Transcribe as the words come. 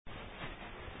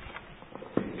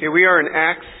Okay, we are in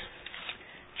Acts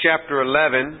chapter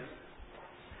 11.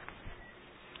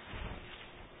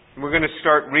 We're going to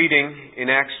start reading in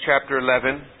Acts chapter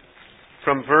 11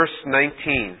 from verse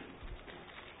 19.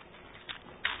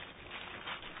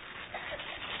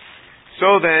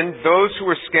 So then, those who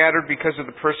were scattered because of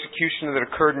the persecution that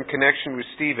occurred in connection with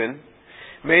Stephen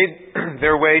made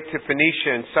their way to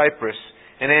Phoenicia and Cyprus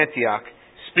and Antioch,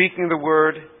 speaking the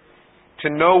word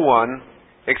to no one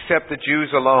except the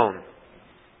Jews alone.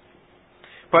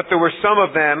 But there were some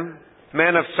of them,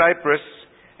 men of Cyprus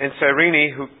and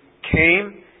Cyrene, who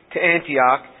came to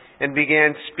Antioch and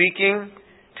began speaking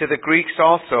to the Greeks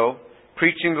also,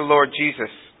 preaching the Lord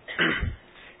Jesus.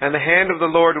 And the hand of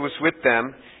the Lord was with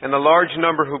them, and the large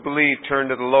number who believed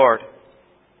turned to the Lord.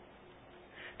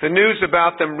 The news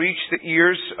about them reached the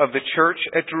ears of the church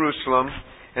at Jerusalem,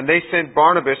 and they sent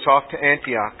Barnabas off to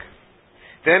Antioch.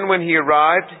 Then when he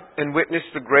arrived and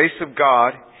witnessed the grace of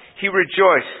God, he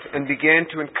rejoiced and began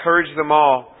to encourage them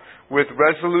all with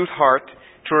resolute heart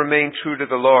to remain true to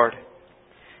the Lord.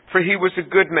 For he was a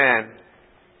good man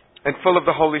and full of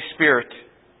the Holy Spirit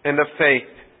and of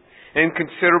faith, and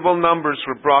considerable numbers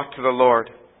were brought to the Lord.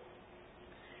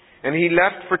 And he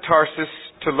left for Tarsus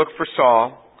to look for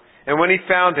Saul, and when he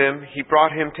found him, he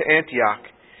brought him to Antioch.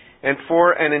 And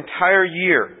for an entire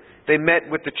year they met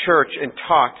with the church and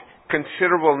taught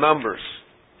considerable numbers.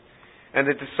 And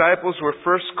the disciples were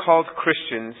first called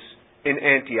Christians in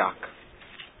Antioch.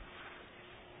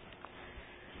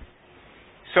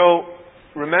 So,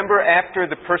 remember, after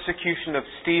the persecution of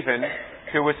Stephen,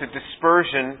 there was a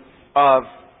dispersion of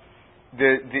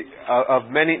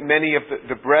many of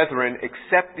the brethren,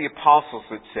 except the apostles,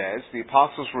 it says. The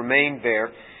apostles remained there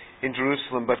in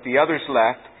Jerusalem, but the others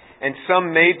left. And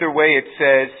some made their way, it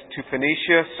says, to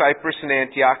Phoenicia, Cyprus, and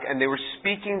Antioch, and they were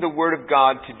speaking the word of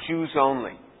God to Jews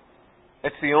only.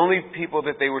 That's the only people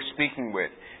that they were speaking with.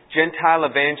 Gentile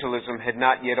evangelism had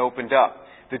not yet opened up.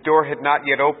 The door had not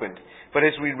yet opened. But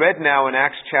as we read now in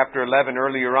Acts chapter 11,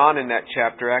 earlier on in that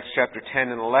chapter, Acts chapter 10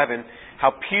 and 11,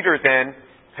 how Peter then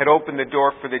had opened the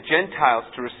door for the Gentiles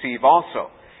to receive also.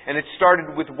 And it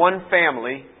started with one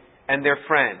family and their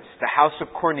friends, the house of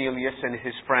Cornelius and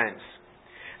his friends.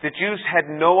 The Jews had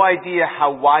no idea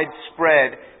how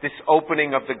widespread this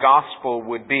opening of the gospel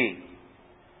would be.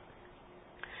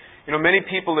 You know, many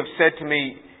people have said to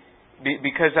me,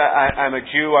 because I'm a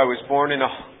Jew, I was born in a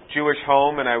Jewish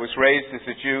home and I was raised as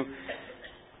a Jew,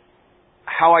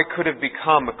 how I could have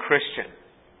become a Christian.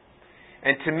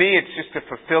 And to me, it's just a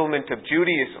fulfillment of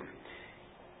Judaism.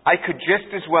 I could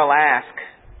just as well ask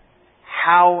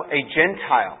how a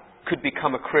Gentile could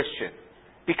become a Christian,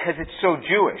 because it's so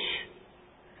Jewish.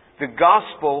 The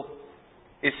gospel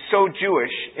is so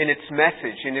Jewish in its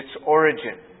message, in its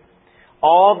origin.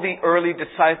 All the early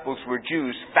disciples were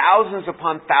Jews. Thousands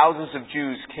upon thousands of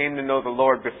Jews came to know the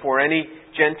Lord before any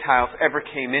Gentiles ever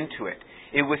came into it.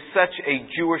 It was such a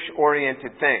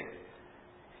Jewish-oriented thing.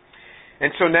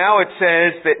 And so now it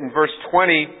says that in verse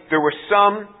 20, there were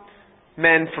some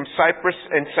men from Cyprus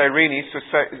and Cyrene.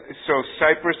 So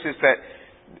Cyprus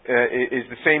is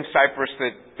the same Cyprus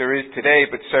that there is today,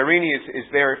 but Cyrene is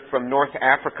there from North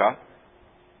Africa.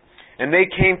 And they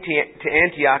came to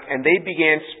Antioch, and they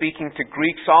began speaking to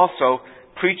Greeks also,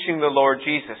 preaching the Lord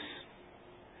Jesus.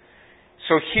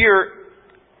 So here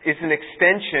is an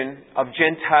extension of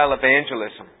Gentile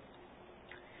evangelism.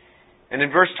 And in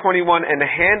verse 21, and the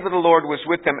hand of the Lord was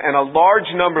with them, and a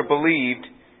large number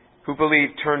who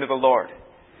believed turned to the Lord.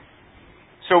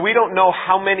 So we don't know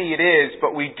how many it is,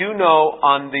 but we do know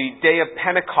on the day of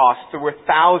Pentecost there were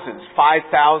thousands,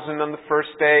 5,000 on the first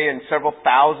day and several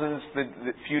thousands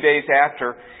the few days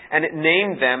after. And it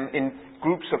named them in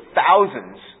groups of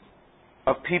thousands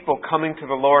of people coming to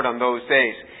the Lord on those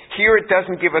days. Here it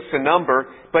doesn't give us a number,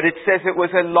 but it says it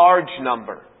was a large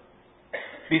number.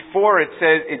 Before it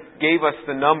says it gave us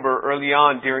the number early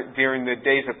on during the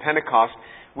days of Pentecost.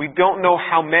 We don't know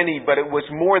how many, but it was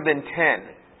more than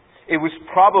 10. It was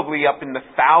probably up in the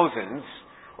thousands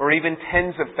or even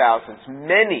tens of thousands.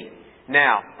 Many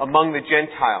now among the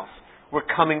Gentiles were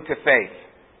coming to faith.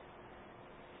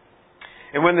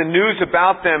 And when the news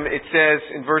about them, it says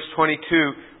in verse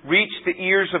 22, reached the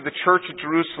ears of the church at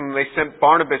Jerusalem, they sent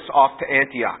Barnabas off to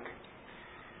Antioch.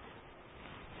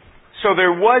 So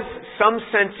there was some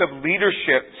sense of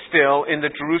leadership still in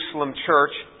the Jerusalem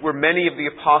church where many of the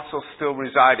apostles still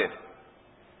resided.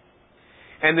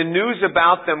 And the news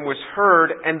about them was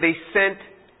heard, and they sent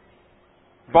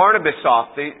Barnabas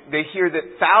off. They hear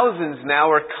that thousands now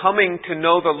are coming to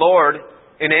know the Lord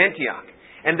in Antioch.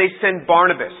 And they send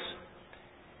Barnabas.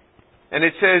 And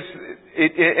it says,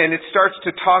 and it starts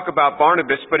to talk about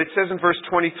Barnabas, but it says in verse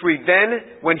 23, "Then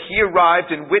when he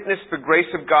arrived and witnessed the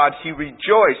grace of God, he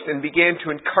rejoiced and began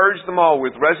to encourage them all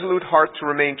with resolute heart to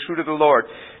remain true to the Lord.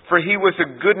 For he was a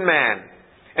good man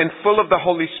and full of the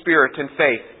Holy Spirit and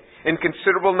faith, and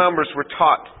considerable numbers were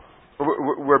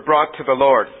brought to the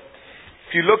Lord."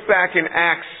 If you look back in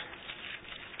Acts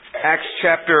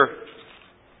chapter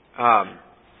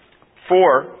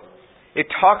 4, it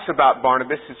talks about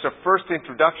Barnabas. It's a first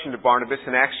introduction to Barnabas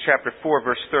in Acts chapter 4,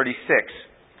 verse 36.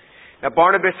 Now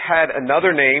Barnabas had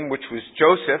another name, which was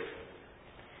Joseph,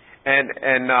 and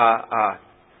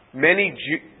many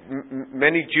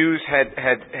Jews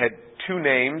had two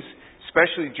names,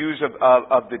 especially Jews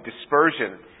of the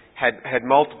dispersion had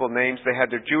multiple names. They had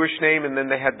their Jewish name and then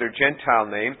they had their Gentile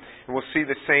name. And we'll see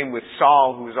the same with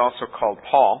Saul, who was also called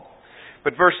Paul.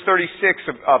 But verse 36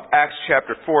 of Acts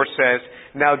chapter 4 says,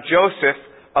 "Now Joseph,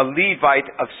 a Levite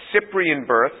of Cyprian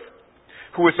birth,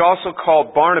 who was also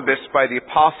called Barnabas by the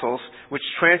apostles, which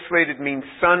translated means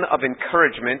son of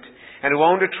encouragement, and who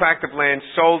owned a tract of land,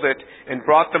 sold it, and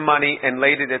brought the money and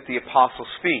laid it at the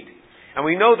apostles' feet." And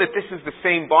we know that this is the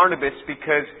same Barnabas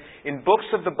because in books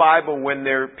of the Bible, when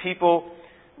there are people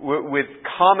with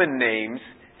common names,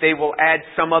 they will add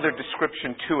some other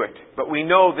description to it. But we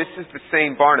know this is the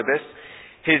same Barnabas.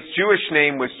 His Jewish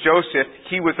name was Joseph.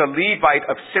 He was a Levite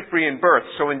of Cyprian birth.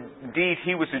 So indeed,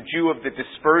 he was a Jew of the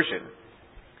dispersion.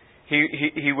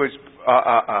 He was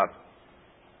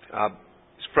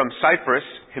from Cyprus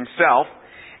himself.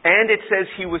 And it says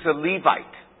he was a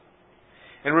Levite.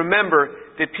 And remember,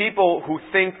 that people who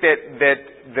think that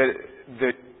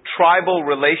the tribal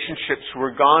relationships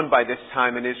were gone by this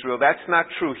time in Israel, that's not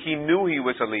true. He knew he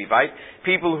was a Levite.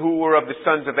 People who were of the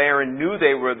sons of Aaron knew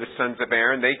they were the sons of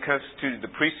Aaron. They constituted the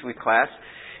priestly class.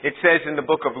 It says in the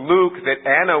book of Luke that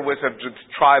Anna was of the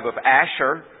tribe of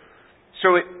Asher.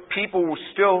 So people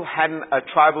still hadn't a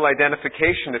tribal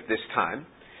identification at this time.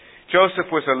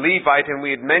 Joseph was a Levite, and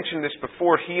we had mentioned this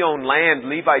before. He owned land.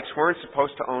 Levites weren't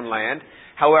supposed to own land.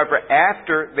 However,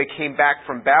 after they came back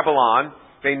from Babylon,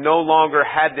 they no longer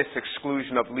had this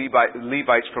exclusion of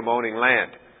Levites from owning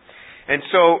land. And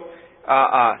so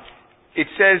it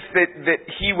says that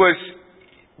he was,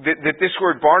 that this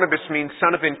word Barnabas means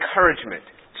son of encouragement.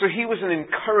 So he was an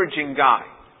encouraging guy.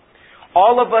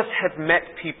 All of us have met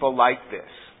people like this.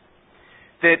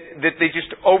 That they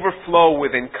just overflow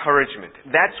with encouragement.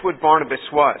 That's what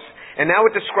Barnabas was. And now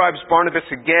it describes Barnabas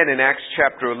again in Acts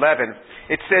chapter 11.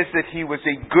 It says that he was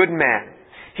a good man.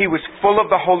 He was full of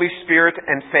the Holy Spirit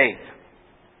and faith.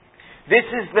 This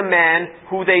is the man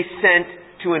who they sent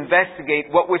to investigate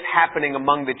what was happening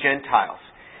among the Gentiles.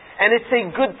 And it's a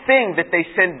good thing that they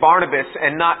sent Barnabas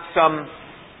and not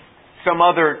some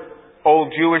other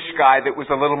old Jewish guy that was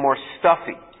a little more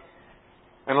stuffy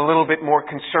and a little bit more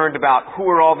concerned about who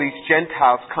are all these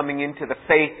Gentiles coming into the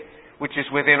faith which is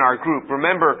within our group.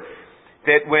 Remember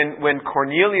that when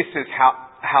Cornelius'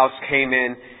 house came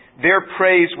in, their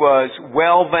praise was,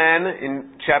 "Well then,"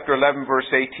 in chapter 11, verse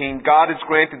 18, "God has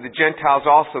granted the Gentiles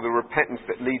also the repentance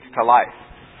that leads to life."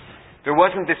 There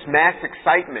wasn't this mass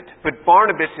excitement. But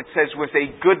Barnabas, it says, was a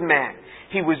good man.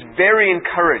 He was very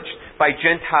encouraged by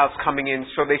Gentiles coming in,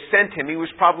 so they sent him. He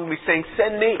was probably saying,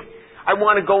 "Send me. I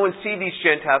want to go and see these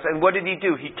Gentiles." And what did he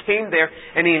do? He came there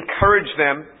and he encouraged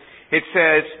them. It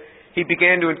says, he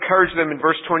began to encourage them in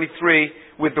verse 23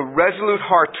 with the resolute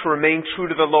heart to remain true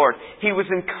to the Lord. He was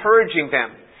encouraging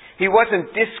them. He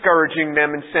wasn't discouraging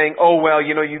them and saying, "Oh, well,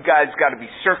 you guys got to be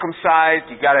circumcised.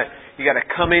 You got to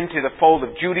come into the fold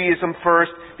of Judaism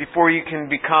first before you can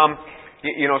become,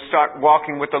 start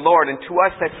walking with the Lord." And to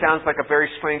us, that sounds like a very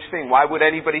strange thing. Why would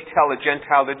anybody tell a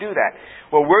Gentile to do that?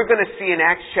 Well, we're going to see in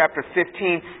Acts chapter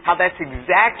 15 how that's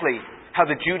exactly how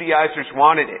the Judaizers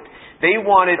wanted it. They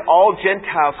wanted all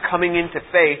Gentiles coming into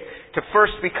faith to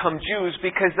first become Jews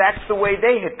because that's the way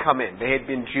they had come in. They had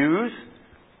been Jews,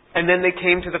 and then they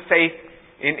came to the faith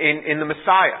in the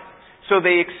Messiah. So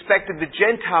they expected the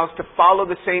Gentiles to follow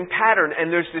the same pattern.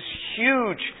 And there's this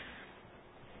huge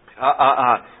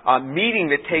meeting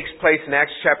that takes place in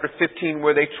Acts chapter 15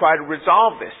 where they try to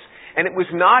resolve this. And it was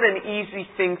not an easy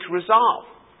thing to resolve.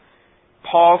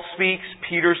 Paul speaks,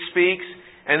 Peter speaks,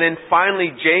 and then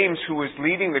finally James, who was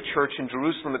leading the church in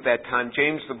Jerusalem at that time,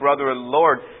 James, the brother of the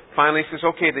Lord, finally says,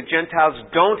 "Okay, the Gentiles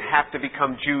don't have to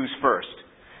become Jews first."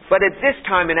 But at this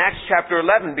time in Acts chapter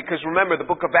 11, because remember the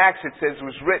book of Acts, it says,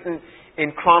 was written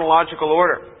in chronological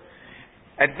order.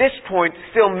 At this point,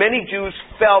 still many Jews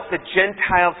felt that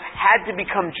Gentiles had to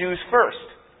become Jews first.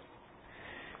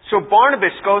 So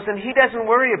Barnabas goes and he doesn't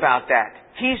worry about that.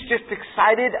 He's just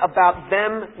excited about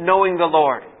them knowing the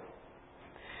Lord.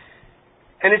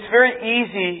 And it's very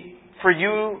easy for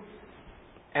you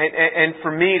and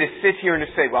for me to sit here and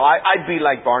to say, well, I'd be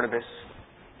like Barnabas.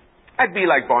 I'd be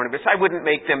like Barnabas. I wouldn't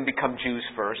make them become Jews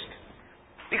first.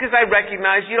 Because I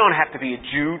recognize you don't have to be a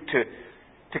Jew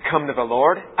to come to the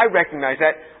Lord. I recognize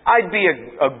that. I'd be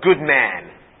a good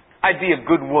man. I'd be a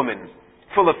good woman,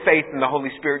 full of faith in the Holy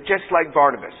Spirit, just like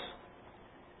Barnabas.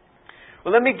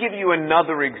 Well, let me give you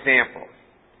another example.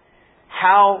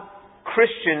 How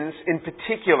Christians in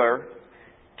particular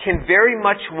can very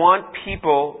much want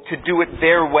people to do it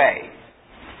their way.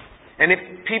 And if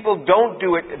people don't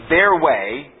do it their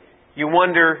way, you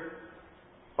wonder,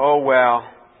 oh well,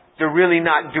 they're really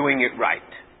not doing it right.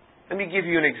 Let me give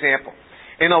you an example.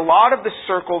 In a lot of the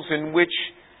circles in which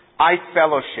I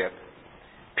fellowship,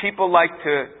 people like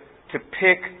to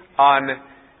pick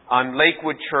on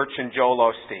Lakewood Church and Joel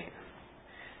Osteen.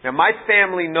 Now my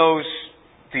family knows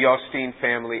the Osteen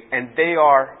family, and they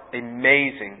are an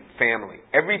amazing family.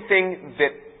 Everything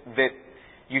that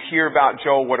you hear about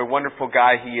Joel, what a wonderful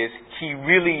guy he is, he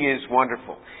really is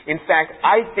wonderful. In fact,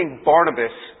 I think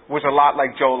Barnabas was a lot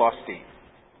like Joel Osteen.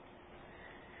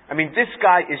 I mean, this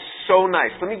guy is so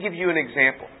nice. Let me give you an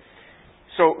example.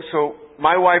 So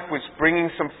my wife was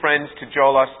bringing some friends to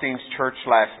Joel Osteen's church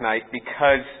last night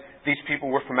because these people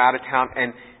were from out of town,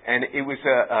 and it was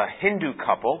a Hindu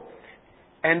couple,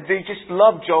 and they just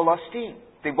love Joel Osteen.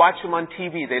 They watch him on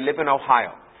TV. They live in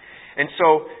Ohio. And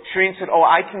so Shireen said, oh,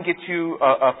 I can get you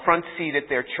a front seat at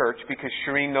their church because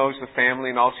Shireen knows the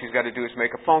family and all she's got to do is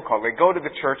make a phone call. They go to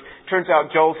the church. Turns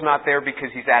out Joel's not there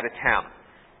because he's out of town.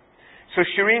 So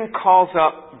Shireen calls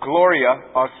up Gloria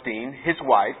Osteen, his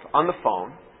wife, on the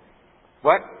phone.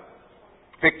 What?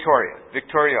 Victoria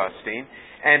Osteen.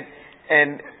 And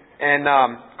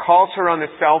calls her on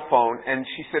the cell phone, and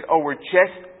she said, oh, we're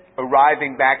just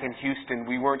arriving back in Houston.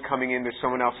 We weren't coming in. There's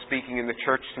someone else speaking in the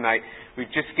church tonight. We're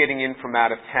just getting in from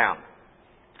out of town.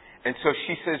 And so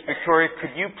she says, Victoria,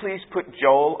 could you please put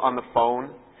Joel on the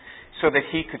phone so that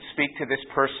he could speak to this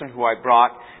person who I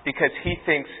brought, because he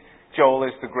thinks Joel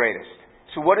is the greatest.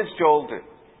 So what does Joel do?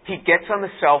 He gets on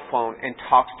the cell phone and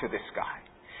talks to this guy.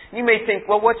 You may think,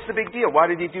 well, what's the big deal? Why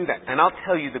did he do that? And I'll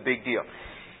tell you the big deal.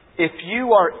 If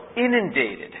you are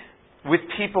inundated with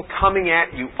people coming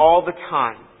at you all the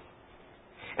time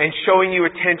and showing you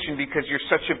attention because you're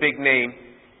such a big name,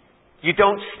 you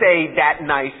don't stay that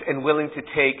nice and willing to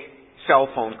take cell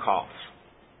phone calls.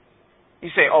 You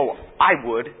say, oh, I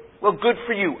would. Well, good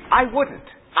for you. I wouldn't.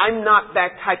 I'm not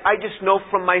that type. I just know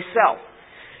from myself.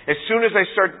 As soon as I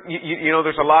start,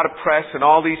 there's a lot of press and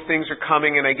all these things are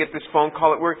coming and I get this phone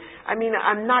call at work. I mean,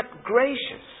 I'm not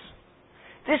gracious.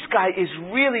 This guy is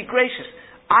really gracious.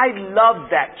 I love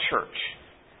that church.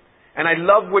 And I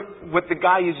love what the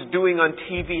guy is doing on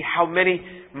TV, how many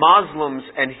Muslims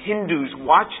and Hindus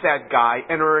watch that guy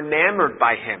and are enamored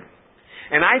by him.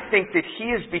 And I think that he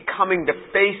is becoming the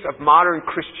face of modern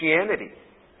Christianity.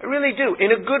 I really do,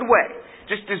 in a good way.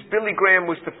 Just as Billy Graham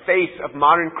was the face of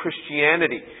modern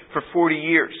Christianity for 40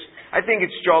 years. I think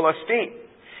it's Joel Osteen.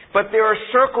 But there are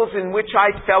circles in which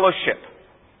I fellowship,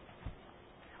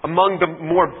 among the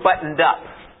more buttoned up,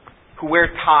 who wear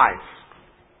ties,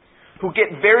 who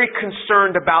get very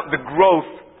concerned about the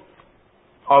growth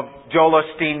of Joel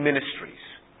Osteen Ministries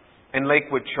and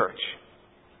Lakewood Church.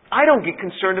 I don't get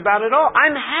concerned about it at all.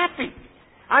 I'm happy.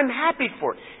 I'm happy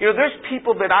for it. There's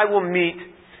people that I will meet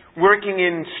working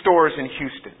in stores in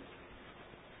Houston.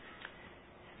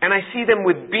 And I see them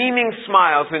with beaming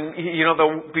smiles, and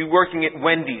they'll be working at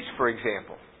Wendy's, for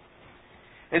example.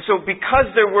 And so because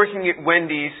they're working at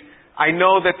Wendy's, I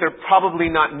know that they're probably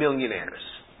not millionaires.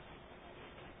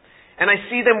 And I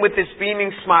see them with this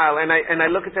beaming smile, and I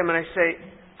look at them and I say,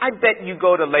 I bet you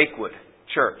go to Lakewood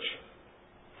Church.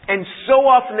 And so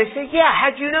often they say, yeah,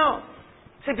 how'd you know?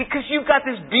 I say, because you've got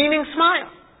this beaming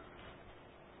smile.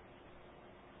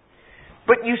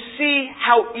 But you see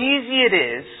how easy it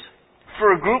is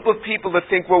for a group of people to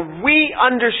think, well, we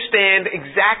understand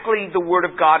exactly the Word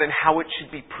of God and how it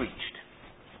should be preached.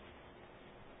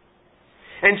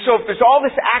 And so if there's all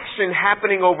this action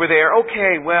happening over there,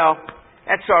 okay, well,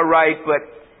 that's all right, but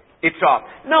it's off.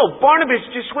 No, Barnabas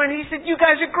just went, he said, you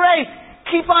guys are great.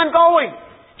 Keep on going.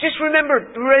 Just remember,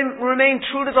 remain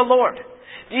true to the Lord.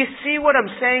 Do you see what I'm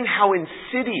saying? How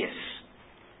insidious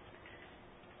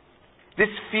this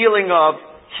feeling of,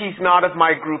 he's not of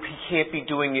my group, he can't be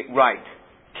doing it right,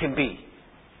 can be.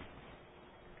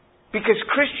 Because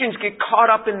Christians get caught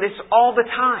up in this all the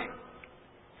time.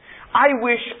 I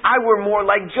wish I were more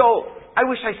like Joel. I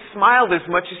wish I smiled as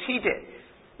much as he did.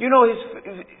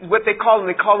 What they call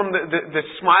him the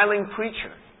smiling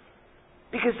preacher.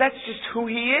 Because that's just who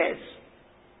he is.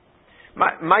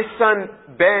 My son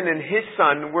Ben and his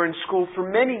son were in school for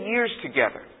many years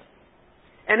together.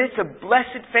 And it's a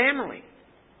blessed family.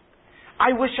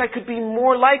 I wish I could be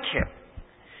more like him.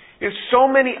 There's so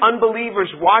many unbelievers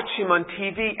watch him on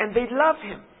TV and they love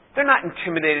him. They're not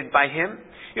intimidated by him.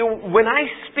 When I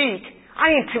speak,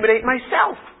 I intimidate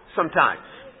myself sometimes.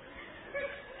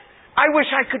 I wish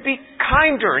I could be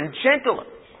kinder and gentler.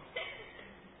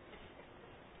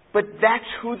 But that's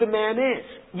who the man is.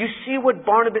 You see what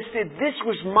Barnabas did. This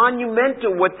was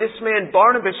monumental, what this man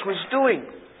Barnabas was doing.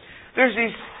 There's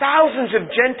these thousands of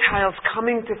Gentiles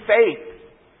coming to faith.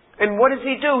 And what does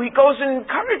he do? He goes and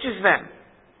encourages them.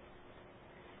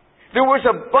 There were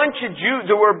a bunch of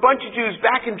Jews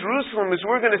back in Jerusalem, as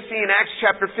we're going to see in Acts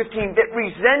chapter 15, that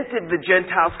resented the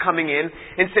Gentiles coming in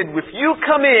and said, if you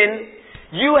come in,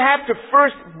 you have to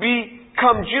first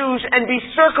become Jews and be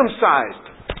circumcised.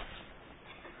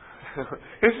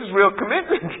 This is real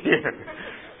commitment here.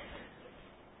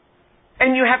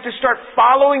 And you have to start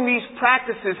following these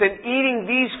practices and eating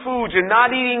these foods and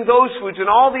not eating those foods and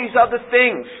all these other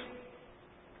things.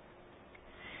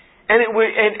 And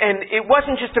it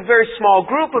wasn't just a very small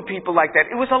group of people like that.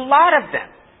 It was a lot of them.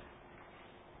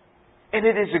 And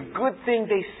it is a good thing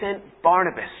they sent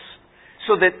Barnabas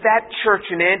so that church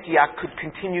in Antioch could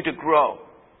continue to grow.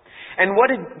 And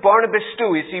what did Barnabas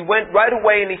do? Is he went right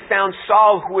away and he found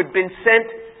Saul, who had been sent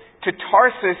to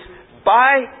Tarsus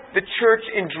by the church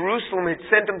in Jerusalem. Had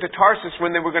sent him to Tarsus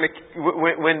when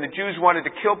when the Jews wanted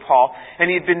to kill Paul,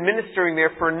 and he had been ministering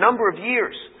there for a number of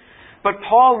years. But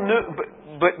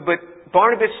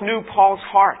Barnabas knew Paul's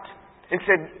heart and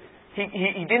said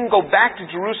he didn't go back to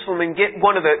Jerusalem and get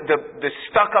one of the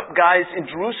stuck-up guys in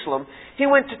Jerusalem. He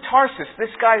went to Tarsus,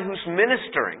 this guy who's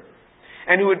ministering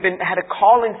and who had a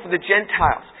calling for the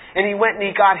Gentiles. And he went and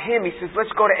he got him. He says, let's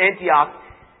go to Antioch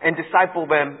and disciple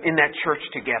them in that church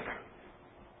together.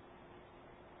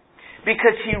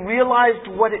 Because he realized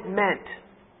what it meant.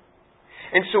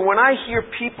 And so when I hear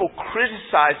people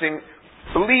criticizing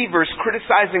believers,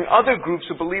 criticizing other groups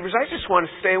of believers, I just want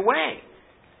to stay away.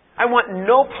 I want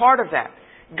no part of that.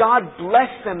 God bless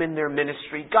them in their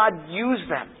ministry. God use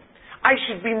them. I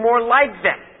should be more like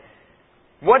them.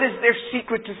 What is their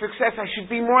secret to success? I should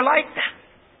be more like them.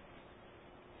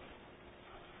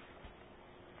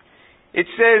 It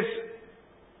says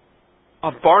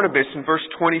of Barnabas in verse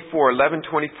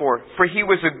 11:24, for he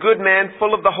was a good man,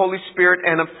 full of the Holy Spirit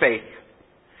and of faith.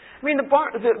 I mean,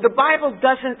 the Bible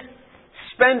doesn't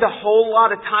spend a whole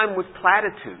lot of time with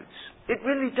platitudes. It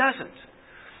really doesn't.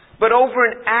 But over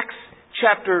in Acts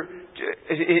chapter,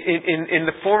 in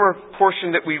the former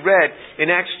portion that we read, in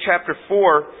Acts chapter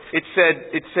 4, it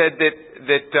said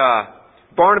that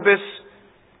Barnabas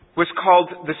was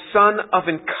called the son of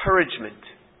encouragement.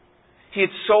 He had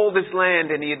sold his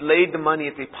land and he had laid the money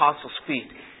at the apostles'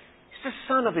 feet. He's the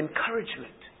son of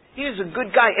encouragement. He is a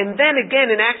good guy. And then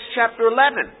again in Acts chapter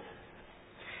 11,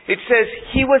 it says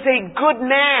he was a good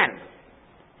man.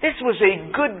 This was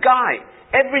a good guy.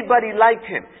 Everybody liked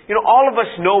him. All of us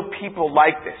know people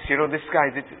like this. This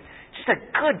guy, just a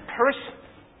good person.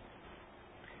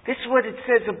 This is what it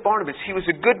says of Barnabas. He was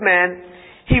a good man.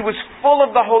 He was full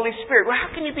of the Holy Spirit. Well,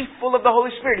 how can you be full of the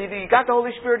Holy Spirit? Either you got the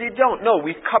Holy Spirit or you don't. No,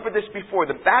 we've covered this before.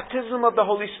 The baptism of the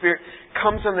Holy Spirit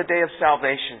comes on the day of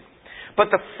salvation. But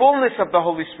the fullness of the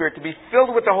Holy Spirit, to be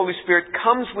filled with the Holy Spirit,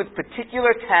 comes with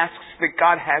particular tasks that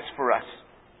God has for us.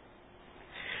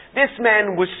 This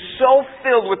man was so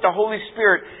filled with the Holy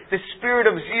Spirit, the spirit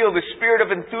of zeal, the spirit of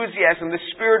enthusiasm, the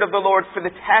Spirit of the Lord for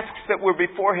the tasks that were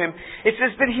before him. It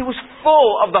says that he was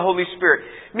full of the Holy Spirit,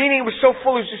 meaning he was so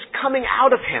full it was just coming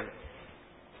out of him.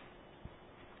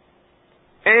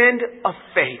 And of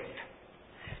faith.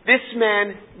 This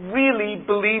man really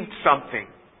believed something.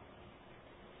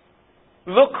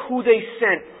 Look who they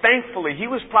sent. Thankfully, he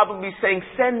was probably saying,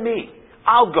 send me.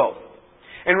 I'll go.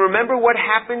 And remember what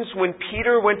happens when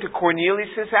Peter went to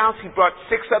Cornelius' house? He brought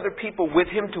 6 other people with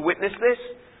him to witness this.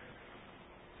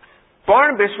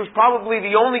 Barnabas was probably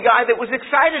the only guy that was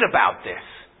excited about this.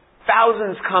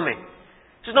 Thousands coming.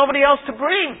 There's nobody else to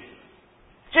bring.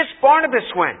 Just Barnabas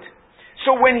went.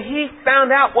 So when he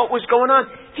found out what was going on,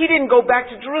 he didn't go back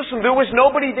to Jerusalem. There was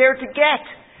nobody there to get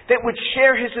that would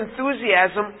share his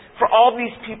enthusiasm for all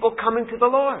these people coming to the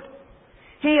Lord.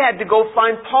 He had to go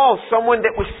find Paul, someone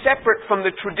that was separate from the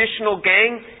traditional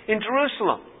gang in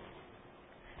Jerusalem.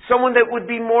 Someone that would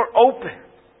be more open.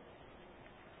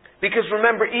 Because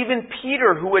remember, even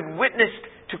Peter, who had witnessed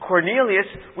to Cornelius,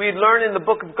 we had learned in the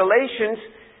book of Galatians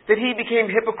that he became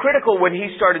hypocritical when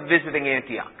he started visiting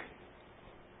Antioch.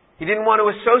 He didn't want to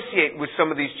associate with some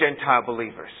of these Gentile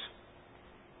believers.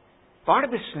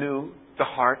 Barnabas knew the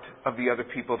heart of the other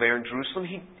people there in Jerusalem.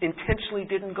 He intentionally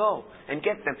didn't go and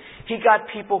get them. He got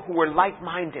people who were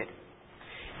like-minded.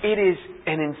 It is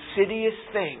an insidious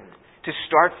thing to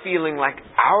start feeling like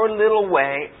our little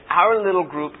way, our little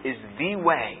group is the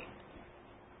way.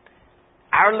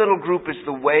 Our little group is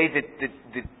the way that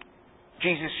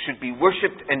Jesus should be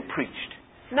worshipped and preached.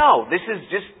 No, this is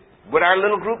just what our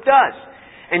little group does.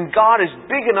 And God is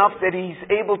big enough that He's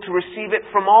able to receive it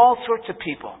from all sorts of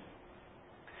people.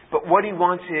 But what He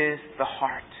wants is the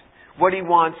heart. What He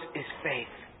wants is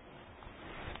faith.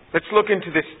 Let's look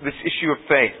into this issue of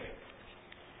faith.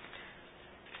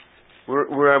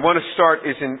 Where I want to start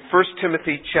is in 1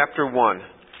 Timothy chapter 1.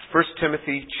 1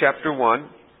 Timothy chapter 1.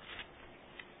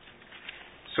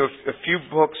 So a few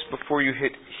books before you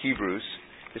hit Hebrews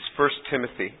is 1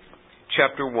 Timothy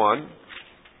chapter 1.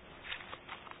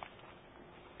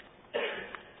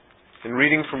 And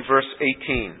reading from verse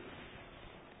 18.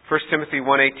 1 Timothy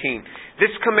 1:18.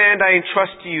 This command I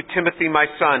entrust to you, Timothy, my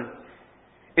son,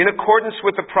 in accordance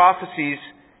with the prophecies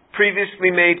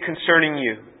previously made concerning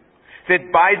you,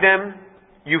 that by them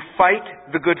you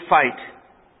fight the good fight,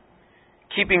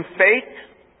 keeping faith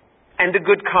and a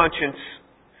good conscience,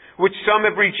 which some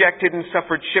have rejected and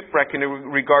suffered shipwreck in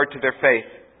regard to their faith.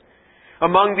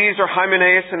 Among these are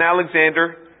Hymenaeus and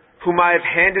Alexander, whom I have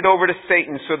handed over to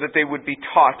Satan so that they would be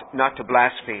taught not to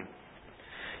blaspheme.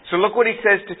 So look what he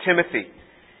says to Timothy.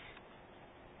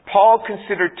 Paul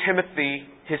considered Timothy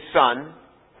his son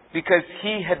because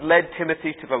he had led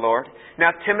Timothy to the Lord.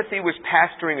 Now Timothy was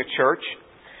pastoring a church,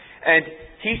 and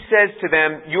he says to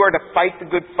them, you are to fight the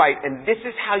good fight, and this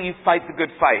is how you fight the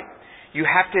good fight. You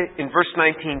have to, in verse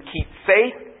 19, keep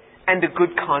faith and a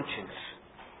good conscience.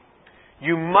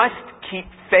 You must keep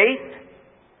faith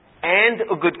and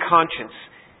a good conscience.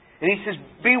 And he says,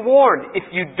 be warned, if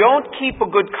you don't keep a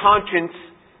good conscience,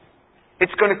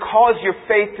 it's going to cause your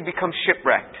faith to become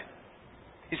shipwrecked.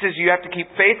 He says you have to keep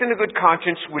faith and a good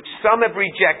conscience, which some have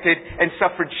rejected and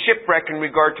suffered shipwreck in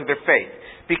regard to their faith.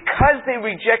 Because they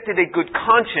rejected a good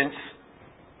conscience,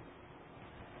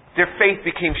 their faith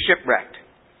became shipwrecked.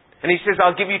 And he says,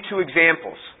 I'll give you two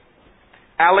examples.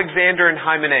 Alexander and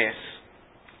Hymenaeus.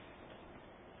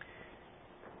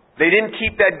 They didn't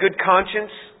keep that good conscience.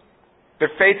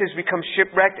 Their faith has become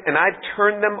shipwrecked, and I've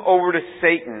turned them over to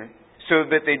Satan so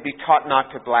that they'd be taught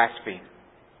not to blaspheme.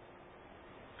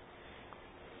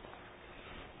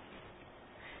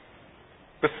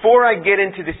 Before I get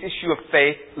into this issue of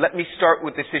faith, let me start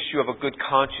with this issue of a good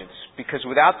conscience. Because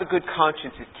without the good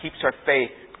conscience, it keeps our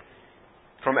faith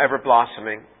from ever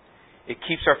blossoming. It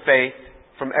keeps our faith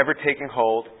from ever taking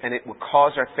hold, and it will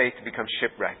cause our faith to become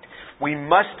shipwrecked. We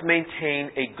must maintain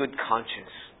a good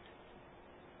conscience.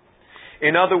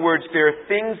 In other words, there are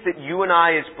things that you and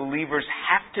I as believers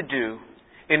have to do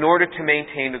in order to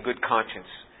maintain a good conscience.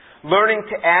 Learning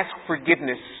to ask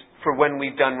forgiveness for when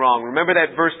we've done wrong. Remember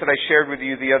that verse that I shared with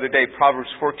you the other day, Proverbs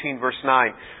 14 verse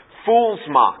 9. Fools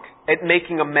mock at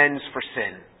making amends for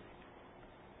sin.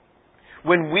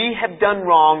 When we have done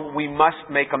wrong, we must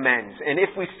make amends. And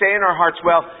if we say in our hearts,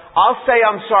 well, I'll say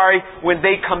I'm sorry when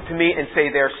they come to me and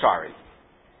say they're sorry.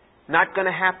 Not going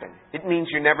to happen. It means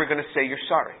you're never going to say you're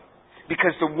sorry.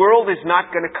 Because the world is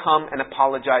not going to come and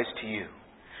apologize to you.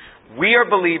 We are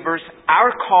believers.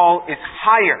 Our call is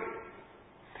higher.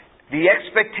 The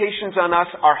expectations on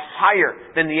us are higher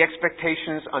than the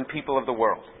expectations on people of the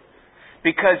world.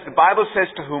 Because the Bible says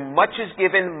to whom much is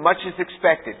given, much is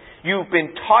expected. You've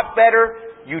been taught better,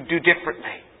 you do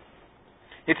differently.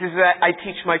 It is that I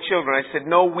teach my children. I said,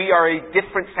 no, we are a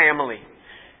different family.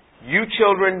 You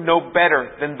children know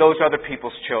better than those other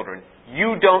people's children.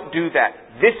 You don't do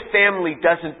that. This family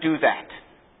doesn't do that.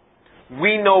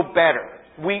 We know better.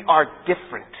 We are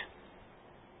different.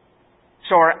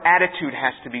 So our attitude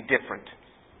has to be different.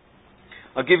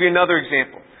 I'll give you another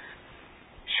example.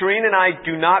 Shireen and I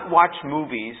do not watch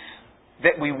movies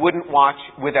that we wouldn't watch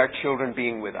with our children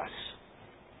being with us.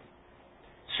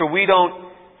 So we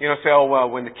don't, say, oh, well,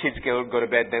 when the kids go to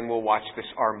bed, then we'll watch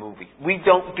our movie. We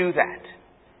don't do that.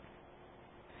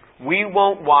 We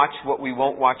won't watch what we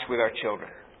won't watch with our children.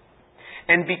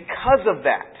 And because of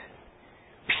that,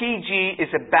 PG is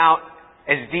about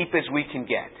as deep as we can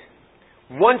get.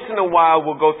 Once in a while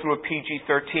we'll go through a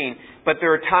PG-13, but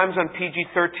there are times on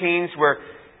PG-13s where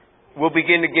we'll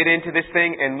begin to get into this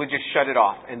thing and we'll just shut it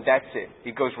off, and that's it.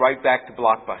 It goes right back to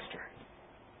Blockbuster.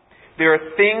 There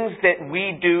are things that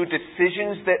we do,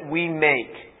 decisions that we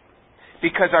make,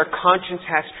 because our conscience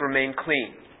has to remain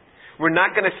clean. We're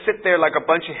not going to sit there like a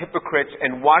bunch of hypocrites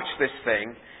and watch this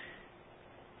thing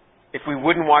if we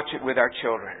wouldn't watch it with our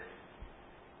children.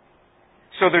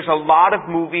 So there's a lot of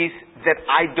movies that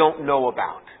I don't know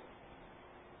about.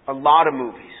 a lot of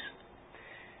movies.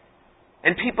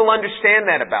 And people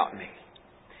understand that about me.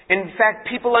 In fact,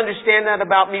 people understand that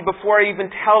about me before I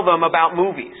even tell them about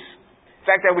movies. In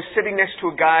fact, I was sitting next to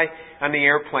a guy on the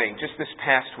airplane just this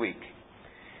past week.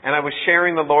 And I was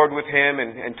sharing the Lord with him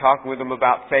and talking with him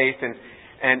about faith.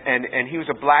 And he was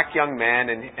a black young man.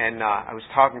 And I was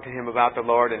talking to him about the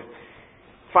Lord. And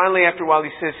finally, after a while,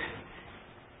 he says,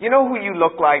 "You know who you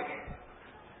look like?"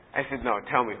 I said, "No,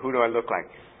 tell me, who do I look like?"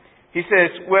 He says,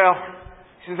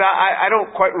 I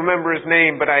don't quite remember his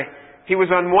name, but he was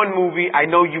on one movie I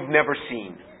know you've never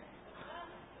seen.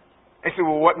 I said,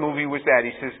 "Well, what movie was that?"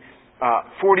 He says,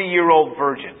 40-Year-Old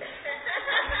Virgin.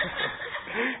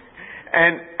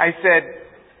 And I said,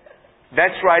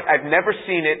 "That's right, I've never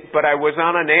seen it, but I was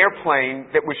on an airplane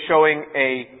that was showing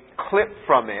a clip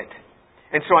from it.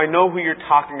 And so I know who you're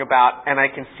talking about, and I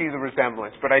can see the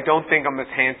resemblance, but I don't think I'm as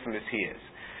handsome as he is."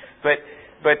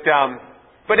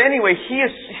 But anyway,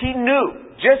 he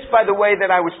knew, just by the way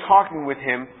that I was talking with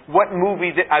him, what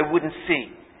movie that I wouldn't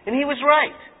see. And he was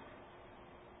right.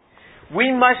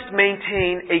 We must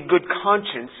maintain a good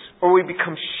conscience, or we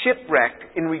become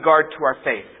shipwrecked in regard to our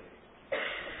faith.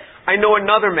 I know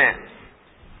another man,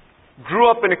 grew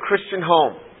up in a Christian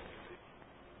home,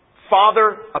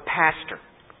 father a pastor.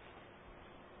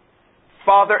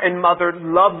 Father and mother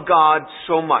love God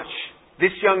so much.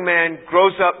 This young man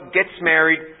grows up, gets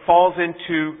married, falls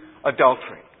into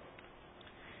adultery.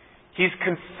 He's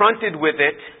confronted with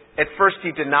it. At first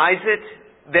he denies it.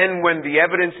 Then when the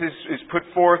evidence is put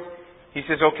forth, he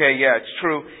says, "Okay, yeah, it's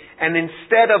true." And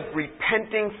instead of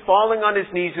repenting, falling on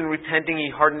his knees and repenting, he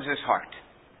hardens his heart.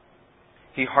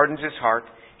 He hardens his heart.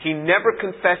 He never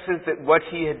confesses that what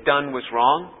he had done was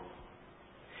wrong.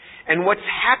 And what's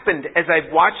happened as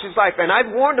I've watched his life, and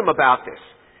I've warned him about this,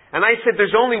 and I said,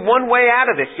 "There's only one way out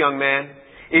of this, young man,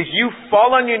 is you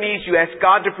fall on your knees, you ask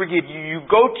God to forgive you, you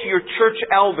go to your church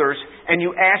elders, and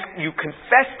you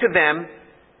confess to them,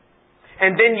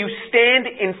 and then you stand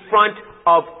in front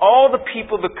of all the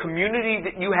people, the community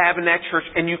that you have in that church,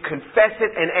 and you confess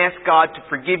it and ask God to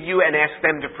forgive you and ask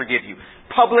them to forgive you.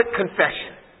 Public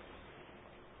confession."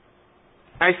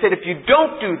 I said, if you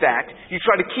don't do that, you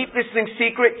try to keep this thing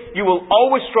secret, you will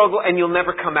always struggle and you'll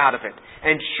never come out of it.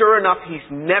 And sure enough, he's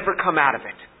never come out of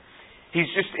it.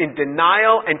 He's just in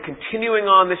denial and continuing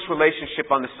on this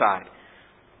relationship on the side.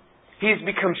 He's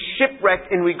become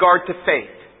shipwrecked in regard to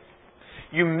faith.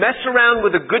 You mess around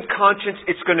with a good conscience,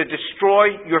 it's going to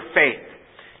destroy your faith.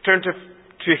 Turn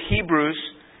to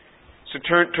Hebrews. So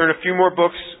turn a few more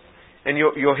books and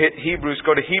you'll hit Hebrews.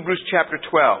 Go to Hebrews chapter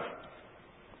 12.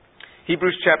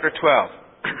 Hebrews chapter 12.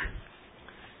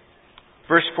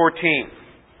 Verse 14.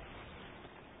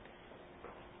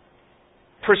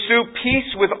 "Pursue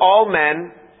peace with all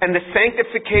men and the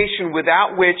sanctification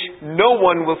without which no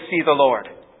one will see the Lord."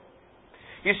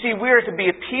 You see, we are to be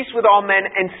at peace with all men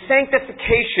and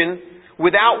sanctification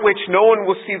without which no one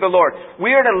will see the Lord.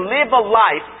 We are to live a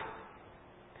life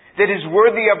that is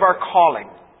worthy of our calling.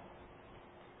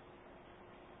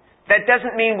 That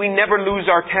doesn't mean we never lose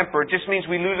our temper. It just means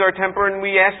we lose our temper and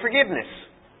we ask forgiveness.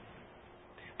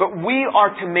 But we are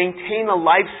to maintain a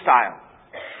lifestyle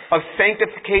of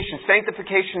sanctification.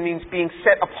 Sanctification means being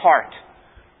set apart,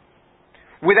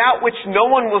 without which no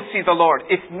one will see the Lord.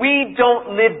 If we don't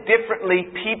live differently,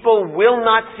 people will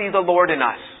not see the Lord in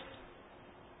us.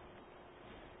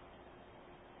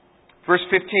 Verse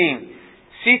 15.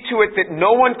 "See to it that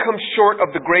no one comes short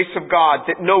of the grace of God,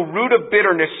 that no root of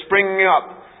bitterness springing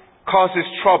up causes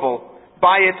trouble.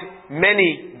 By it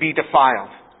many be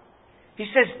defiled." He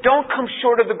says, don't come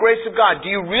short of the grace of God. Do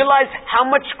you realize how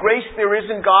much grace there is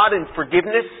in God in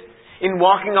forgiveness, in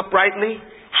walking uprightly?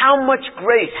 How much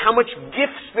grace, how much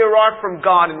gifts there are from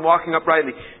God in walking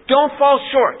uprightly. Don't fall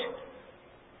short.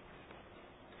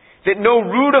 "That no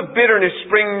root of bitterness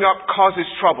springing up causes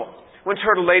trouble." Once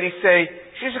heard a lady say,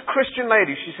 she's a Christian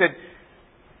lady, she said,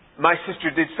 "My sister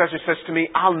did such and such to me,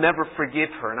 I'll never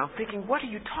forgive her." And I'm thinking, what are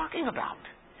you talking about?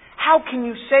 How can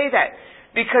you say that?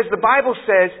 Because the Bible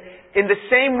says, in the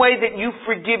same way that you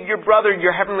forgive your brother,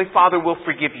 your Heavenly Father will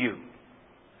forgive you.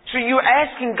 So you're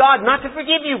asking God not to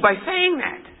forgive you by saying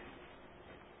that.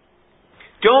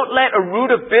 Don't let a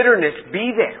root of bitterness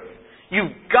be there.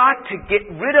 You've got to get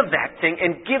rid of that thing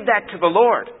and give that to the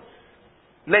Lord.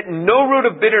 "Let no root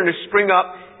of bitterness spring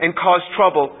up and cause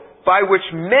trouble, by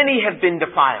which many have been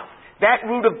defiled." That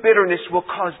root of bitterness will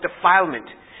cause defilement.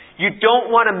 You don't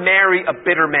want to marry a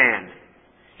bitter man.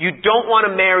 You don't want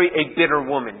to marry a bitter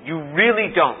woman. You really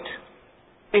don't.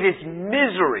 It is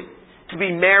misery to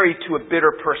be married to a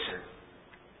bitter person.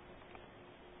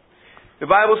 The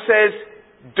Bible says,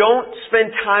 don't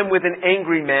spend time with an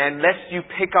angry man lest you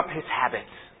pick up his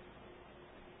habits.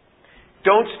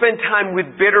 Don't spend time with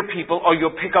bitter people or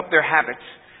you'll pick up their habits.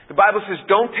 The Bible says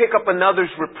don't pick up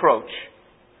another's reproach.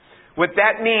 What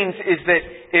that means is that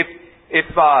if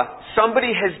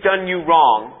somebody has done you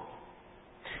wrong,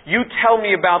 you tell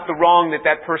me about the wrong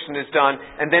that person has done,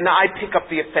 and then I pick up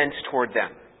the offense toward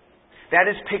them. That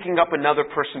is picking up another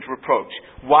person's reproach.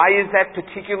 Why is that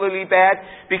particularly bad?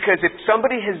 Because if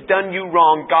somebody has done you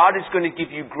wrong, God is going to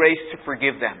give you grace to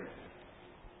forgive them.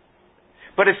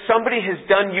 But if somebody has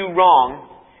done you wrong,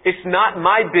 it's not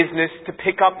my business to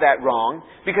pick up that wrong,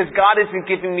 because God isn't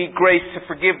giving me grace to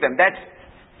forgive them. That's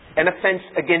an offense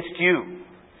against you.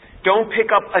 Don't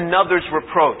pick up another's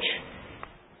reproach.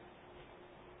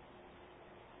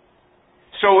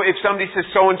 So if somebody says,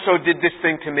 so-and-so did this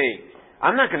thing to me,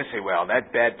 I'm not going to say, well,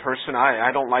 that bad person, I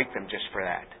don't like them just for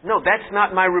that. No, that's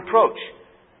not my reproach.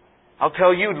 I'll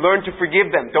tell you, learn to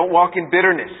forgive them. Don't walk in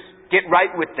bitterness. Get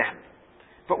right with them.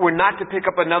 But we're not to pick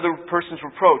up another person's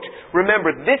reproach.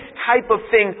 Remember, this type of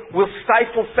thing will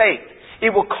stifle faith. It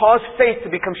will cause faith to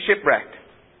become shipwrecked.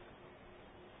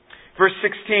 Verse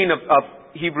 16 of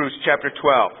Hebrews chapter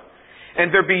 12.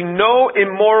 And there be no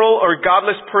immoral or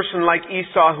godless person like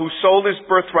Esau who sold his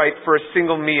birthright for a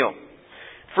single meal.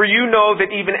 For you know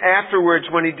that even afterwards,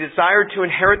 when he desired to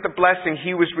inherit the blessing,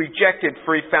 he was rejected,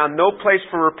 for he found no place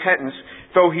for repentance,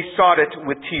 though he sought it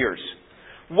with tears.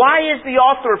 Why is the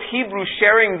author of Hebrews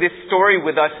sharing this story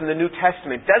with us in the New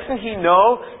Testament? Doesn't he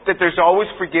know that there's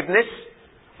always forgiveness?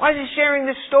 Why is he sharing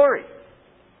this story?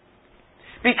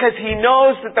 Because he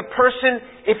knows that the person,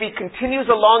 if he continues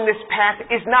along this path,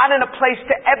 is not in a place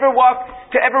to ever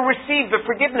receive the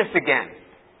forgiveness again.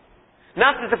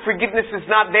 Not that the forgiveness is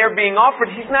not there being offered,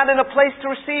 he's not in a place to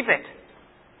receive it.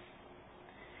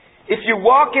 If you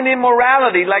walk in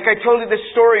immorality, like I told you the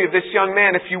story of this young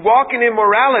man, if you walk in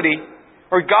immorality,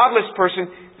 or godless person,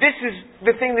 this is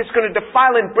the thing that's going to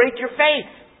defile and break your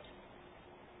faith.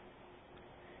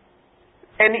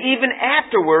 And even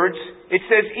afterwards, it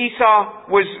says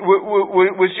Esau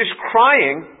was just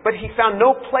crying, but he found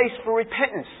no place for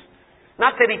repentance.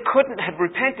 Not that he couldn't have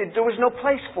repented, there was no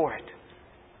place for it.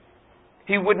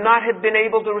 He would not have been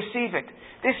able to receive it.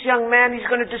 This young man, he's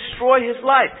going to destroy his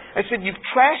life. I said, you've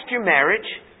trashed your marriage.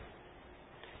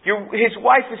 His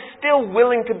wife is still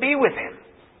willing to be with him.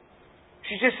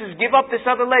 She just says, give up this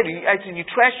other lady. I said, you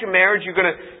trashed your marriage,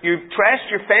 you've trashed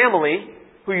your family,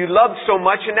 who you loved so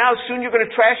much, and now soon you're going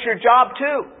to trash your job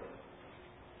too.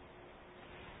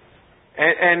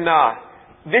 And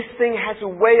this thing has a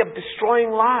way of destroying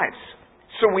lives.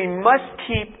 So we must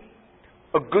keep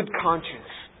a good conscience,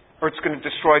 or it's going to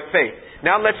destroy faith.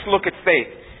 Now let's look at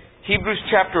faith. Hebrews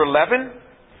chapter 11,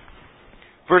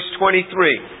 verse 23.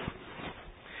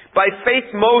 By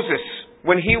faith Moses,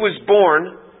 when he was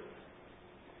born,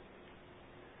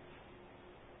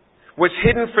 was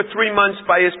hidden for 3 months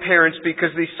by his parents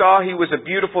because they saw he was a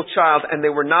beautiful child and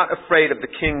they were not afraid of the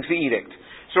king's edict.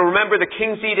 So remember, the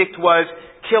king's edict was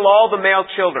kill all the male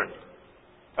children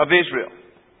of Israel.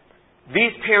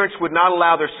 These parents would not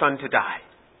allow their son to die.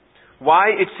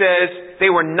 Why? It says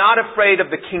they were not afraid of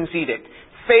the king's edict.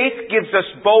 Faith gives us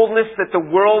boldness that the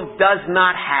world does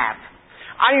not have.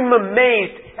 I am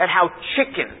amazed at how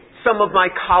chicken some of my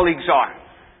colleagues are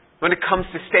when it comes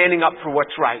to standing up for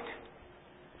what's right.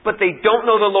 But they don't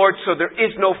know the Lord, so there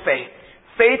is no faith.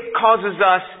 Faith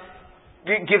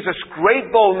gives us great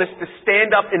boldness to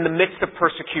stand up in the midst of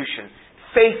persecution.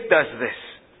 Faith does this.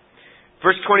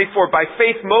 Verse 24, by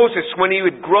faith Moses, when he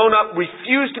had grown up,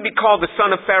 refused to be called the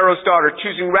son of Pharaoh's daughter,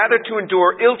 choosing rather to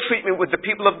endure ill treatment with the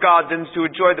people of God than to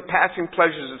enjoy the passing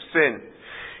pleasures of sin.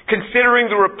 Considering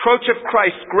the reproach of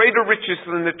Christ greater riches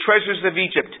than the treasures of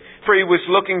Egypt, for he was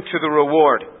looking to the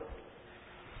reward.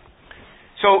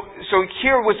 So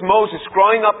here was Moses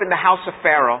growing up in the house of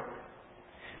Pharaoh.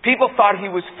 People thought he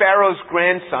was Pharaoh's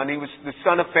grandson. He was the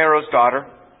son of Pharaoh's daughter.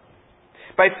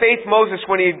 By faith, Moses,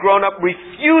 when he had grown up,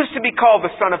 refused to be called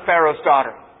the son of Pharaoh's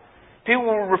daughter. People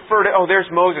would refer to, there's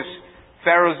Moses,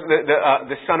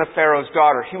 the son of Pharaoh's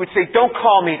daughter. He would say, don't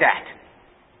call me that.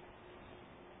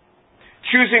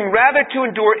 Choosing rather to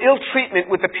endure ill treatment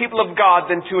with the people of God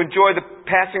than to enjoy the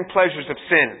passing pleasures of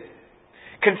sin.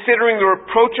 Considering the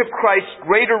reproach of Christ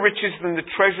greater riches than the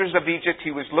treasures of Egypt,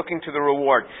 he was looking to the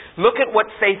reward. Look at what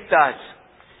faith does.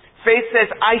 Faith says,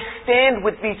 I stand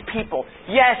with these people.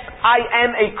 Yes, I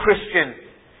am a Christian.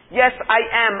 Yes, I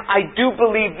am. I do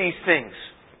believe these things.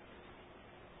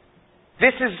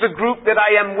 This is the group that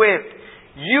I am with.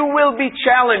 You will be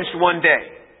challenged one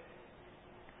day.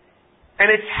 And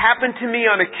it's happened to me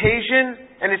on occasion,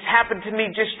 and it's happened to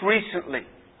me just recently.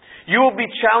 You will be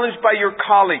challenged by your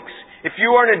colleagues. If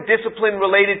you are in a discipline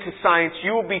related to science,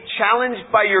 you will be challenged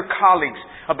by your colleagues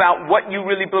about what you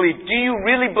really believe. Do you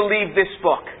really believe this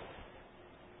book?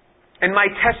 And my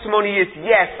testimony is,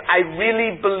 yes, I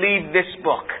really believe this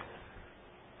book.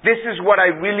 This is what I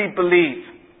really believe.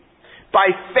 By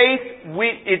faith,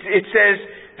 it says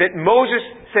that Moses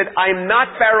said, I am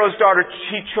not Pharaoh's daughter.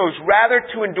 He chose rather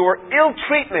to endure ill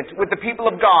treatment with the people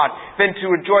of God than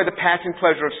to enjoy the passing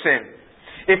pleasure of sin.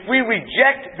 If we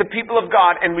reject the people of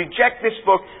God and reject this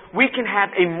book, we can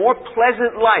have a more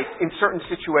pleasant life in certain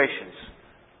situations.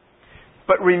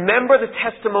 But remember the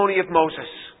testimony of Moses,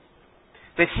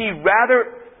 that he rather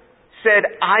said,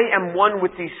 I am one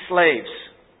with these slaves,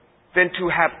 than to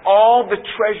have all the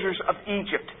treasures of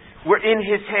Egypt were in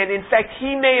his hand. In fact,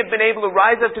 he may have been able to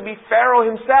rise up to be Pharaoh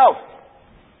himself,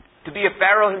 to be a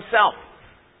Pharaoh himself.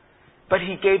 But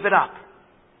he gave it up,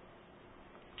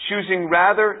 choosing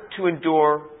rather to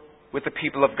endure with the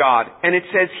people of God. And it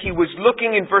says he was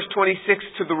looking in verse 26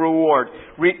 to the reward.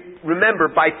 Remember,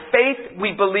 by faith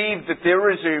we believe that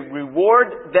there is a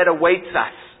reward that awaits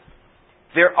us.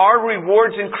 There are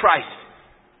rewards in Christ.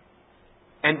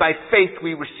 And by faith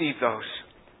we receive those.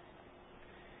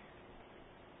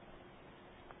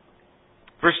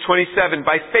 Verse 27,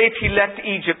 by faith he left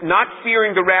Egypt, not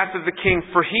fearing the wrath of the king,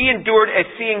 for he endured as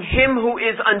seeing him who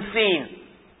is unseen.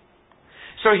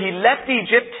 So he left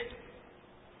Egypt,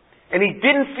 and he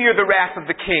didn't fear the wrath of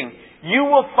the king. You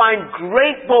will find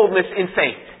great boldness in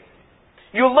faith.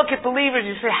 You'll look at believers and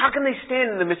you say, how can they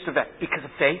stand in the midst of that? Because of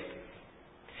faith.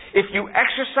 If you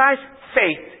exercise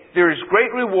faith, there is great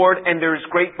reward and there is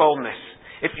great boldness.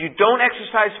 If you don't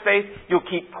exercise faith, you'll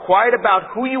keep quiet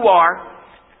about who you are,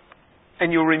 and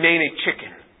you'll remain a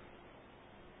chicken.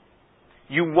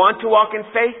 You want to walk in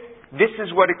faith? This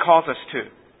is what it calls us to.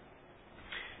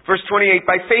 Verse 28,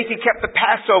 by faith he kept the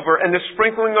Passover and the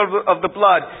sprinkling of the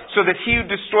blood, so that he who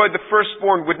destroyed the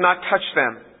firstborn would not touch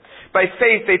them. By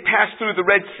faith they passed through the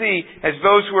Red Sea as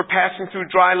those who were passing through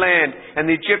dry land, and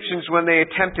the Egyptians, when they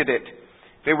attempted it,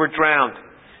 they were drowned.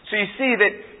 So you see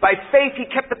that by faith he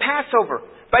kept the Passover.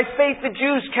 By faith the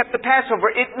Jews kept the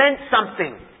Passover. It meant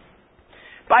something.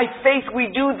 By faith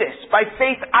we do this. By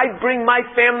faith I bring my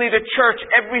family to church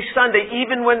every Sunday,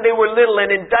 even when they were little and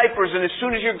in diapers, and as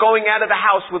soon as you're going out of the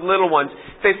house with little ones,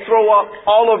 they throw up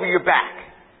all over your back.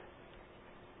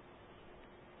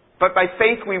 But by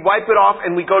faith we wipe it off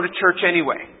and we go to church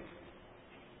anyway.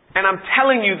 And I'm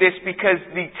telling you this because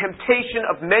the temptation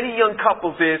of many young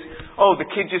couples is, oh, the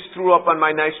kid just threw up on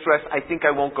my nice dress, I think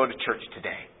I won't go to church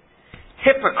today.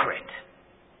 Hypocrite.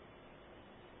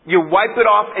 You wipe it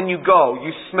off and you go. You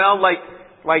smell like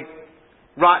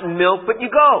rotten milk, but you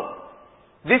go.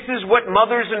 This is what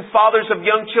mothers and fathers of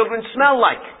young children smell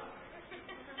like.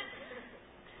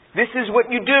 This is what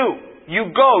you do.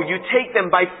 You go. You take them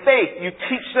by faith. You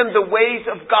teach them the ways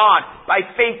of God. By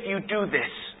faith you do this.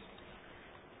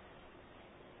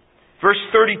 Verse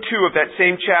 32 of that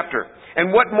same chapter.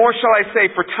 And what more shall I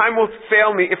say? For time will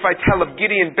fail me if I tell of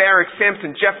Gideon, Barak,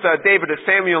 Samson, Jephthah, David,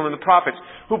 Samuel, and the prophets,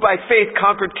 who by faith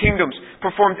conquered kingdoms,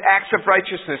 performed acts of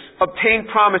righteousness, obtained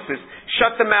promises,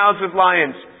 shut the mouths of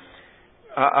lions,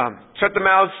 of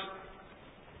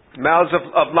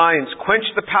lions,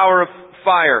 quenched the power of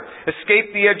fire,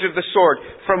 escaped the edge of the sword.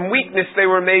 From weakness they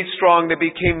were made strong. They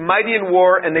became mighty in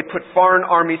war, and they put foreign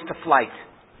armies to flight.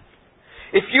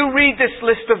 If you read this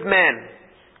list of men,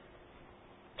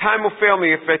 time will fail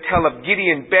me if I tell of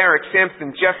Gideon, Barak,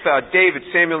 Samson, Jephthah, David,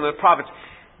 Samuel, and the prophets.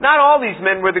 Not all these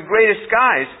men were the greatest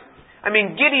guys. I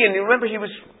mean, Gideon, remember, he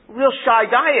was a real shy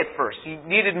guy at first. He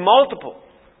needed multiple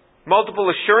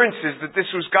assurances that this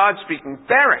was God speaking.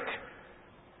 Barak.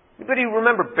 Anybody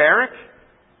remember Barak?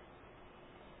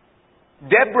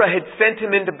 Deborah had sent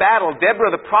him into battle.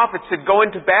 Deborah, the prophet, said, go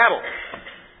into battle.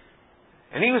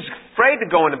 And he was afraid to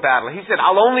go into battle. He said,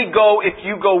 I'll only go if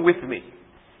you go with me.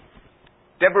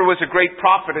 Deborah was a great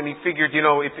prophet, and he figured,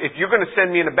 if you're going to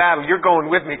send me into battle, you're going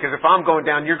with me, because if I'm going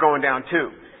down, you're going down too.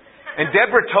 And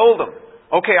Deborah told him,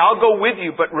 okay, I'll go with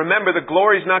you, but remember, the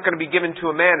glory's not going to be given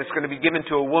to a man, it's going to be given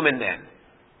to a woman then.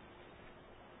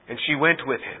 And she went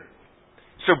with him.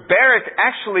 So Barak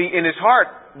actually, in his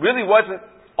heart, really wasn't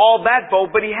all that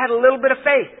bold, but he had a little bit of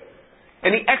faith.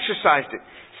 And he exercised it.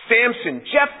 Samson,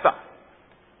 Jephthah.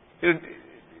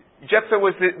 Jephthah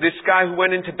was this guy who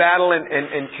went into battle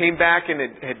and came back and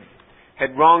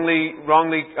had wrongly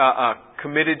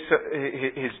committed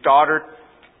his daughter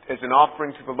as an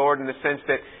offering to the Lord, in the sense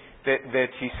that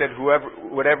he said,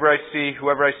 whoever I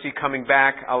see coming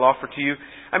back, I'll offer to you.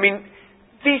 I mean,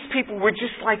 these people were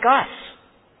just like us.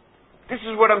 This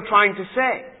is what I'm trying to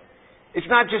say. It's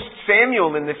not just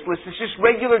Samuel in this list, it's just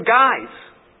regular guys.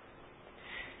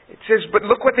 It says, but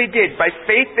look what they did. By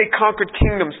faith they conquered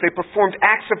kingdoms. They performed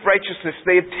acts of righteousness.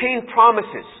 They obtained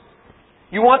promises.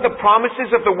 You want the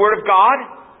promises of the Word of God?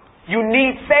 You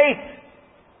need faith.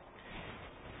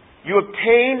 You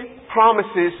obtain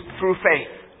promises through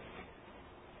faith.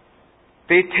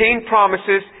 They attained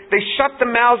promises. They shut the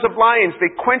mouths of lions.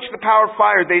 They quenched the power of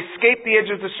fire. They escaped the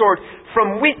edge of the sword.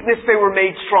 From weakness they were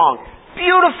made strong.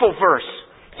 Beautiful verse.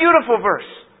 Beautiful verse.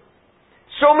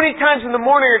 So many times in the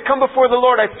morning I come before the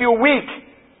Lord, I feel weak.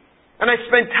 And I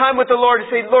spend time with the Lord and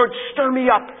say, Lord, stir me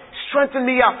up. Strengthen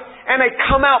me up. And I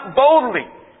come out boldly.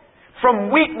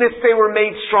 From weakness they were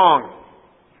made strong.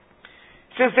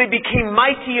 It says they became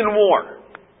mighty in war.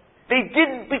 They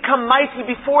didn't become mighty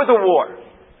before the war.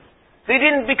 They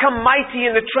didn't become mighty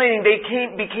in the training. They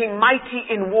became mighty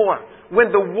in war. When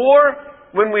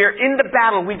we are in the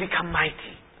battle, we become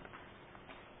mighty.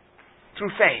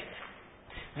 Through faith.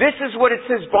 This is what it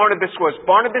says Barnabas was.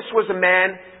 Barnabas was a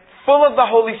man full of the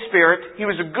Holy Spirit. He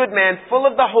was a good man, full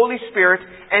of the Holy Spirit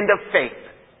and of faith.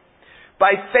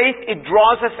 By faith, it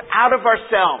draws us out of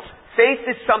ourselves. Faith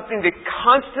is something that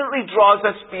constantly draws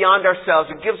us beyond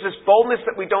ourselves. It gives us boldness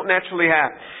that we don't naturally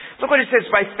have. Look what it says.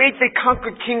 By faith, they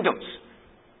conquered kingdoms.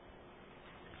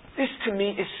 This to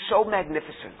me is so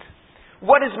magnificent.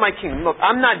 What is my kingdom? Look,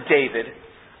 I'm not David.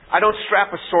 I don't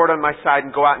strap a sword on my side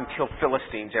and go out and kill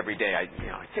Philistines every day. I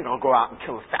think I'll go out and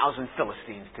kill 1,000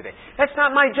 Philistines today. That's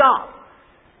not my job.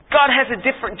 God has a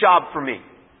different job for me.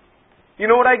 You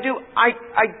know what I do? I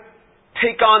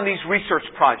take on these research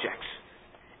projects.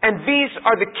 And these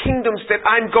are the kingdoms that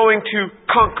I'm going to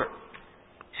conquer.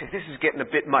 You say, this is getting a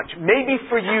bit much. Maybe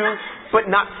for you,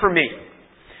 but not for me.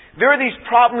 There are these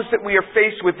problems that we are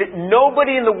faced with that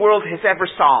nobody in the world has ever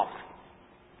solved.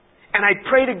 And I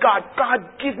pray to God, God,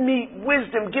 give me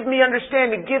wisdom, give me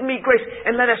understanding, give me grace,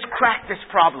 and let us crack this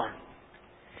problem.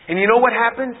 And you know what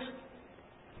happens?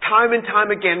 Time and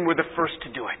time again, we're the first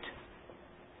to do it.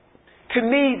 To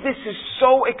me, this is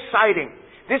so exciting.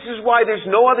 This is why there's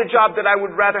no other job that I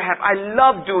would rather have. I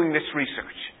love doing this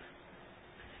research.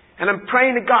 And I'm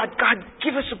praying to God, God,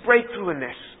 give us a breakthrough in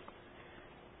this.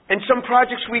 And some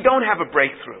projects we don't have a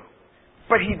breakthrough.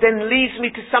 But He then leads me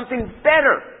to something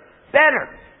better.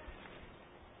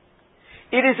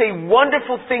 It is a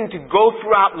wonderful thing to go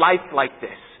throughout life like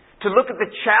this. To look at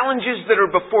the challenges that are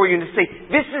before you and to say,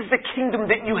 this is the kingdom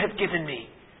that you have given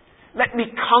me. Let me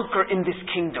conquer in this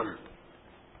kingdom.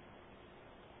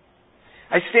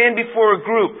 I stand before a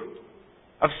group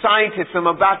of scientists. I'm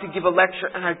about to give a lecture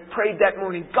and I prayed that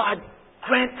morning, God,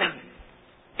 grant them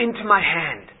into my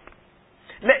hand.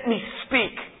 Let me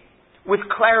speak with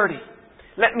clarity.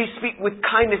 Let me speak with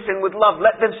kindness and with love.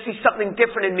 Let them see something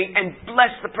different in me and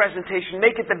bless the presentation.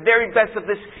 Make it the very best of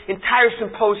this entire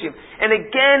symposium. And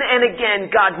again,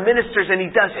 God ministers and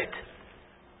He does it.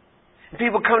 And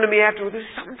people come to me afterwards,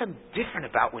 there's something different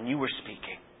about when you were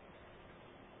speaking.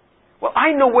 Well,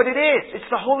 I know what it is. It's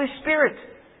the Holy Spirit.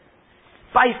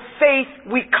 By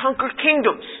faith, we conquer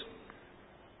kingdoms.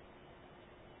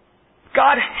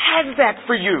 God has that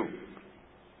for you.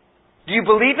 Do you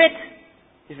believe it?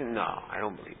 He said, no, I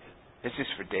don't believe it. That's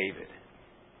just for David.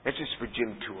 That's just for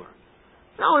Jim Tour.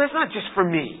 No, that's not just for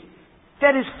me.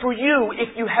 That is for you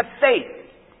if you have faith.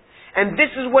 And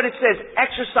this is what it says.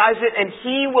 Exercise it and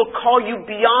He will call you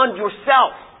beyond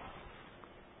yourself.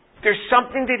 There's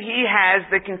something that He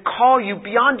has that can call you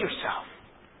beyond yourself.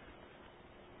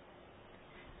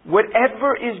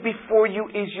 Whatever is before you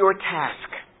is your task.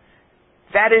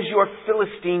 That is your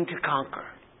Philistine to conquer.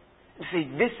 You say,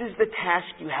 this is the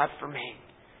task you have for me.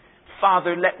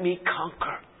 Father, let me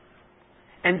conquer.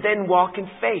 And then walk in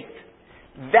faith.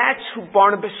 That's who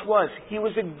Barnabas was. He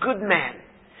was a good man.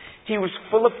 He was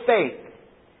full of faith.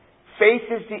 Faith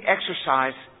is the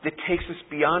exercise that takes us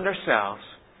beyond ourselves,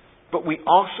 but we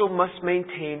also must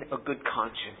maintain a good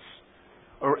conscience,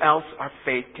 or else our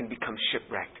faith can become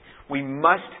shipwrecked. We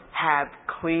must have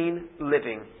clean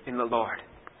living in the Lord.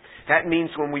 That means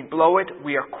when we blow it,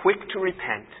 we are quick to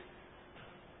repent.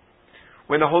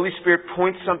 When the Holy Spirit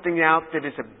points something out that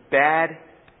is a bad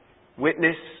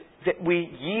witness, that we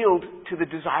yield to the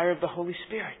desire of the Holy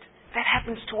Spirit. That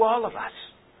happens to all of us.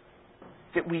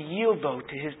 That we yield, though,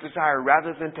 to His desire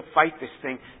rather than to fight this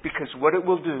thing, because what it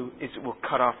will do is it will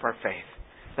cut off our faith.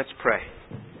 Let's pray.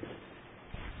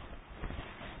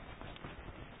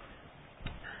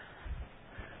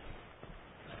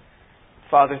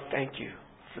 Father, thank You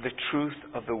for the truth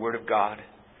of the Word of God.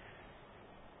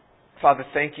 Father,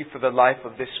 thank You for the life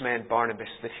of this man, Barnabas,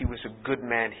 that he was a good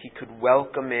man. He could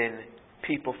welcome in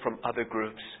people from other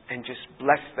groups and just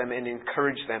bless them and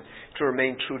encourage them to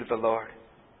remain true to the Lord.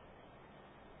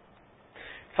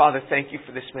 Father, thank you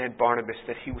for this man Barnabas,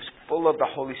 that he was full of the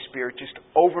Holy Spirit, just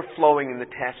overflowing in the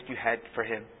task you had for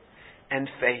him, and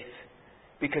faith,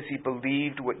 because he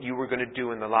believed what you were going to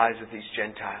do in the lives of these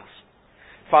Gentiles.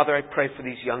 Father, I pray for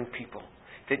these young people,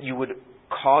 that you would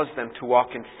cause them to walk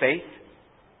in faith,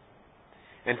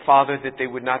 and Father, that they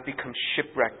would not become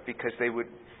shipwrecked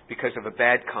because of a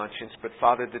bad conscience, but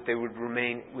Father, that they would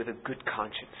remain with a good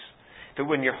conscience. That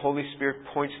when your Holy Spirit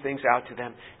points things out to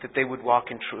them, that they would walk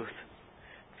in truth.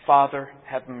 Father,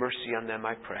 have mercy on them,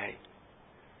 I pray.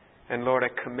 And Lord,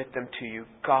 I commit them to you.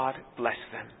 God, bless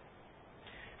them.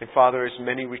 And Father, as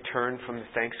many return from the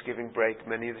Thanksgiving break,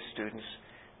 many of the students,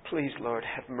 please, Lord,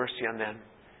 have mercy on them.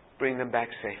 Bring them back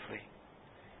safely.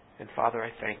 And Father, I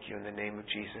thank you in the name of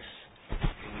Jesus.